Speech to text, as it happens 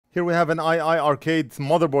Here we have an IIrcade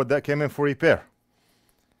motherboard that came in for repair.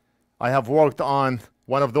 I have worked on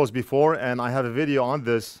one of those before, and I have a video on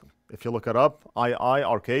this. If you look it up,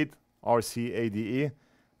 IIrcade, RCADE,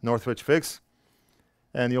 NorthridgeFix,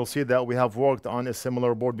 and you'll see that we have worked on a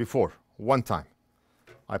similar board before, one time.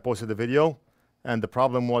 I posted the video, and the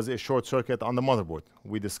problem was a short circuit on the motherboard.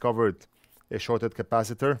 We discovered a shorted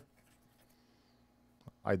capacitor.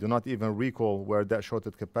 I do not even recall where that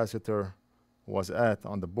shorted capacitor was at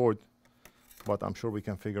on the board, but I'm sure we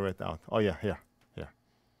can figure it out. Oh yeah, here.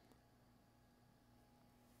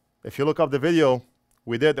 If you look up the video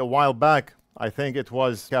we did a while back, I think it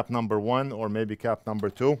was cap number 1 or maybe cap number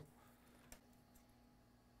 2.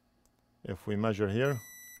 If we measure here,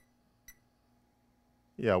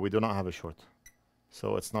 yeah, we do not have a short,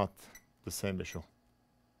 so it's not the same issue.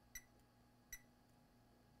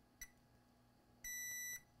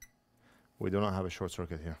 We do not have a short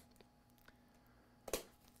circuit here.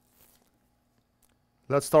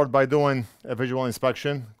 Let's start by doing a visual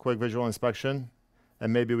inspection, quick visual inspection,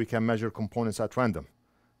 and maybe we can measure components at random.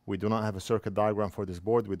 We do not have a circuit diagram for this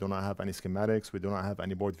board. We do not have any schematics. We do not have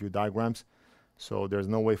any board view diagrams. So there's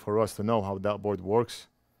no way for us to know how that board works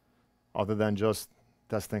other than just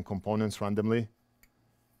testing components randomly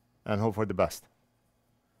and hope for the best.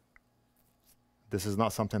 This is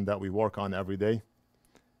not something that we work on every day,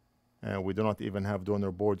 and we do not even have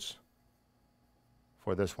donor boards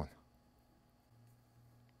for this one.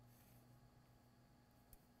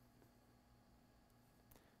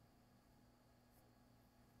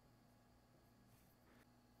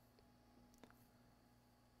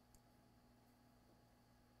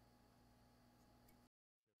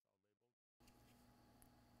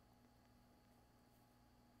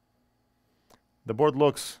 The board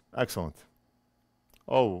looks excellent.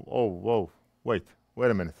 Whoa, wait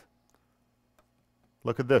a minute.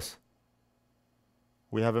 Look at this.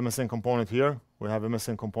 We have a missing component here. We have a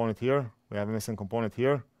missing component here. We have a missing component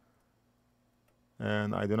here.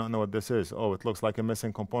 And I do not know what this is. Oh, it looks like a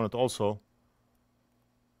missing component also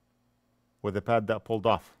with the pad that pulled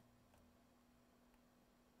off.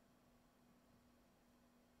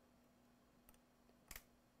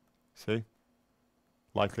 See?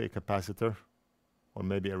 Likely a capacitor or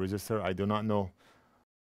maybe a resistor. I do not know.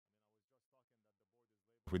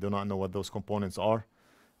 We do not know what those components are,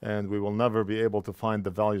 and we will never be able to find the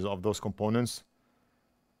values of those components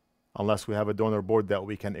unless we have a donor board that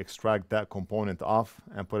we can extract that component off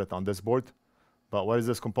and put it on this board. But what is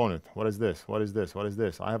this component? What is this? What is this? What is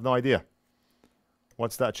this? I have no idea.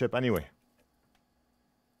 What's that chip anyway?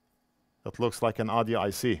 It looks like an audio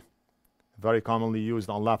IC, very commonly used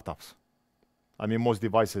on laptops. I mean, most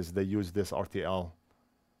devices, they use this RTL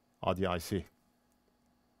audio IC.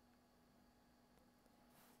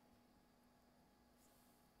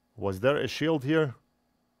 Was there a shield here?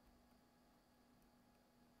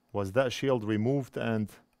 Was that shield removed?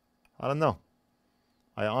 And I don't know.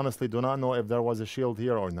 I honestly do not know if there was a shield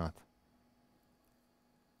here or not.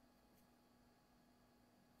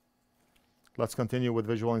 Let's continue with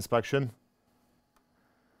visual inspection.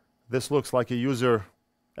 This looks like a user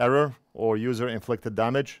error or user inflicted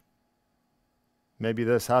damage. Maybe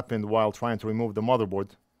this happened while trying to remove the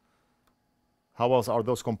motherboard. How else are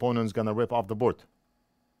those components gonna rip off the board?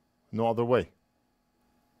 No other way.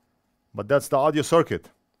 But that's the audio circuit.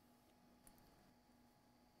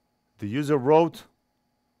 The user wrote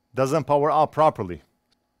doesn't power up properly.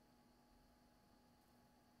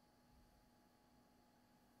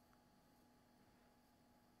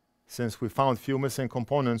 Since we found few missing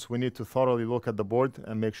components, we need to thoroughly look at the board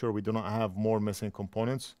and make sure we do not have more missing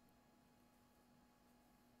components.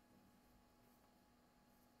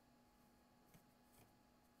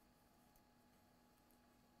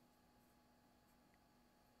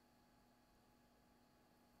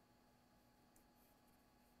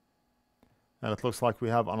 And it looks like we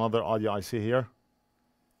have another audio IC here.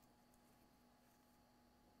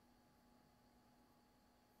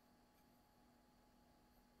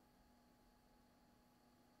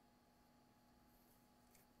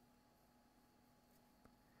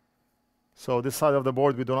 So this side of the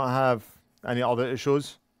board, we do not have any other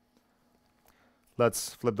issues.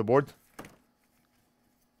 Let's flip the board.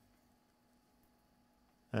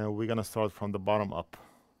 And we're gonna start from the bottom up.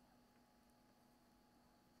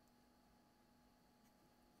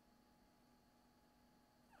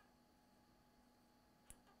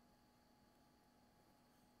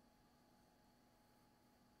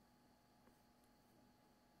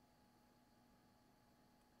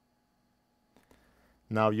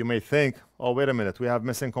 Now you may think, oh, wait a minute, we have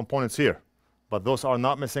missing components here. But those are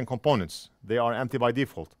not missing components. They are empty by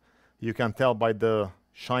default. You can tell by the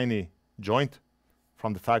shiny joint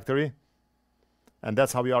from the factory. And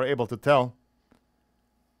that's how we are able to tell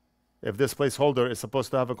if this placeholder is supposed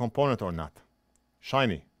to have a component or not.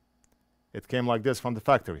 Shiny. It came like this from the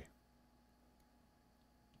factory.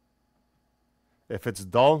 If it's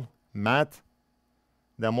dull, matte,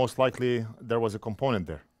 then most likely there was a component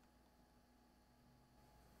there.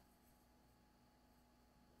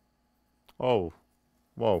 Oh,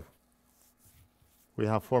 whoa. We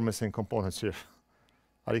have 4 missing components here.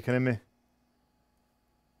 Are you kidding me?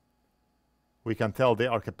 We can tell they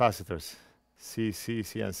are capacitors. CC,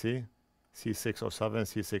 CNC, C607,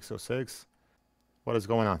 C606. What is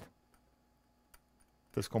going on?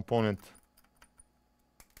 This component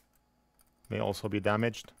may also be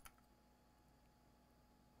damaged.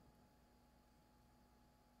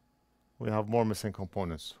 We have more missing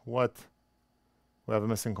components. What? We have a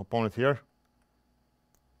missing component here.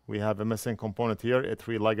 We have a missing component here, a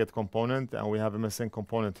 3-legged component, and we have a missing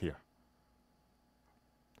component here.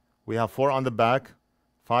 We have 4 on the back,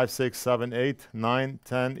 5, 6, 7, 8, 9,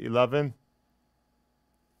 10, 11.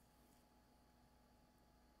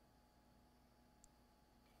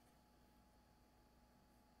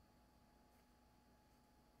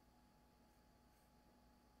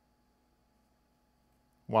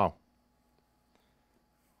 Wow.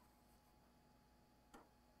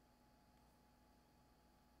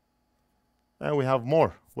 And we have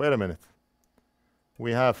more. Wait a minute.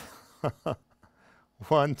 We have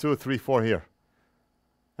 1, 2, 3, 4 here.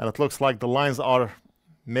 And it looks like the lines are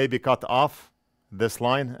maybe cut off. This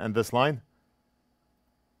line and this line.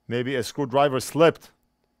 Maybe a screwdriver slipped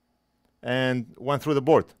and went through the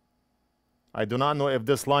board. I do not know if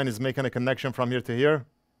this line is making a connection from here to here.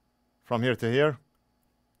 From here to here.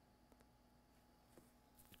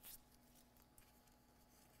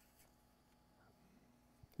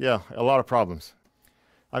 Yeah, a lot of problems.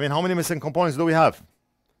 I mean, how many missing components do we have?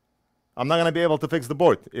 I'm not going to be able to fix the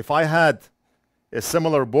board. If I had a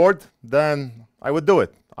similar board, then I would do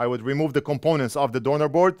it. I would remove the components of the donor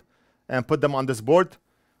board and put them on this board.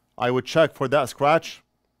 I would check for that scratch,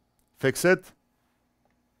 fix it,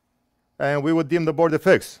 and we would deem the board a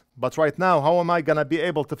fix. But right now, how am I going to be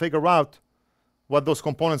able to figure out what those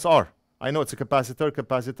components are? I know it's a capacitor,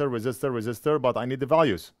 capacitor, resistor, resistor, but I need the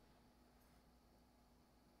values.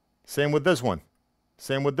 Same with this one.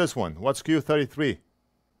 Same with this one. What's Q33?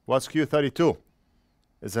 What's Q32?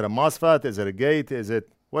 Is it a MOSFET? Is it a gate? Is it,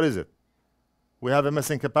 what is it? We have a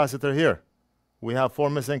missing capacitor here. We have 4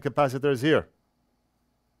 missing capacitors here.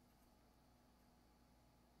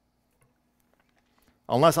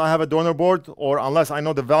 Unless I have a donor board or unless I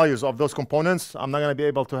know the values of those components, I'm not going to be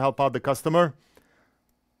able to help out the customer.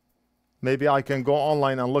 Maybe I can go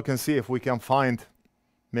online and look and see if we can find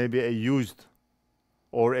maybe a used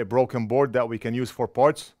or a broken board that we can use for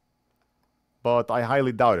parts, but I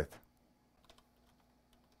highly doubt it.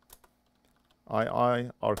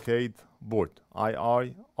 IIrcade board.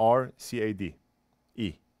 IIrcade.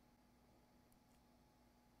 E.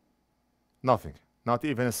 Nothing. Not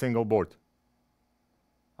even a single board.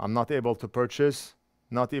 I'm not able to purchase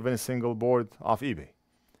not even a single board off eBay.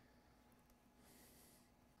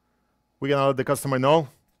 We're gonna let the customer know.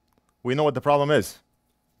 We know what the problem is.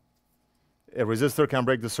 A resistor can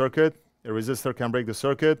break the circuit. A resistor can break the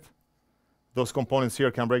circuit. Those components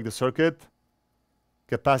here can break the circuit.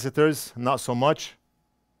 Capacitors, not so much.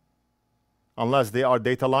 Unless they are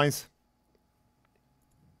data lines.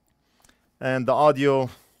 And the audio,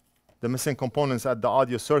 the missing components at the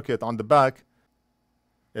audio circuit on the back,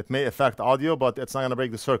 it may affect audio, but it's not going to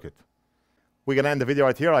break the circuit. We're going to end the video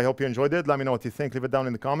right here. I hope you enjoyed it. Let me know what you think. Leave it down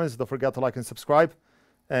in the comments. Don't forget to like and subscribe.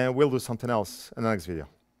 And we'll do something else in the next video.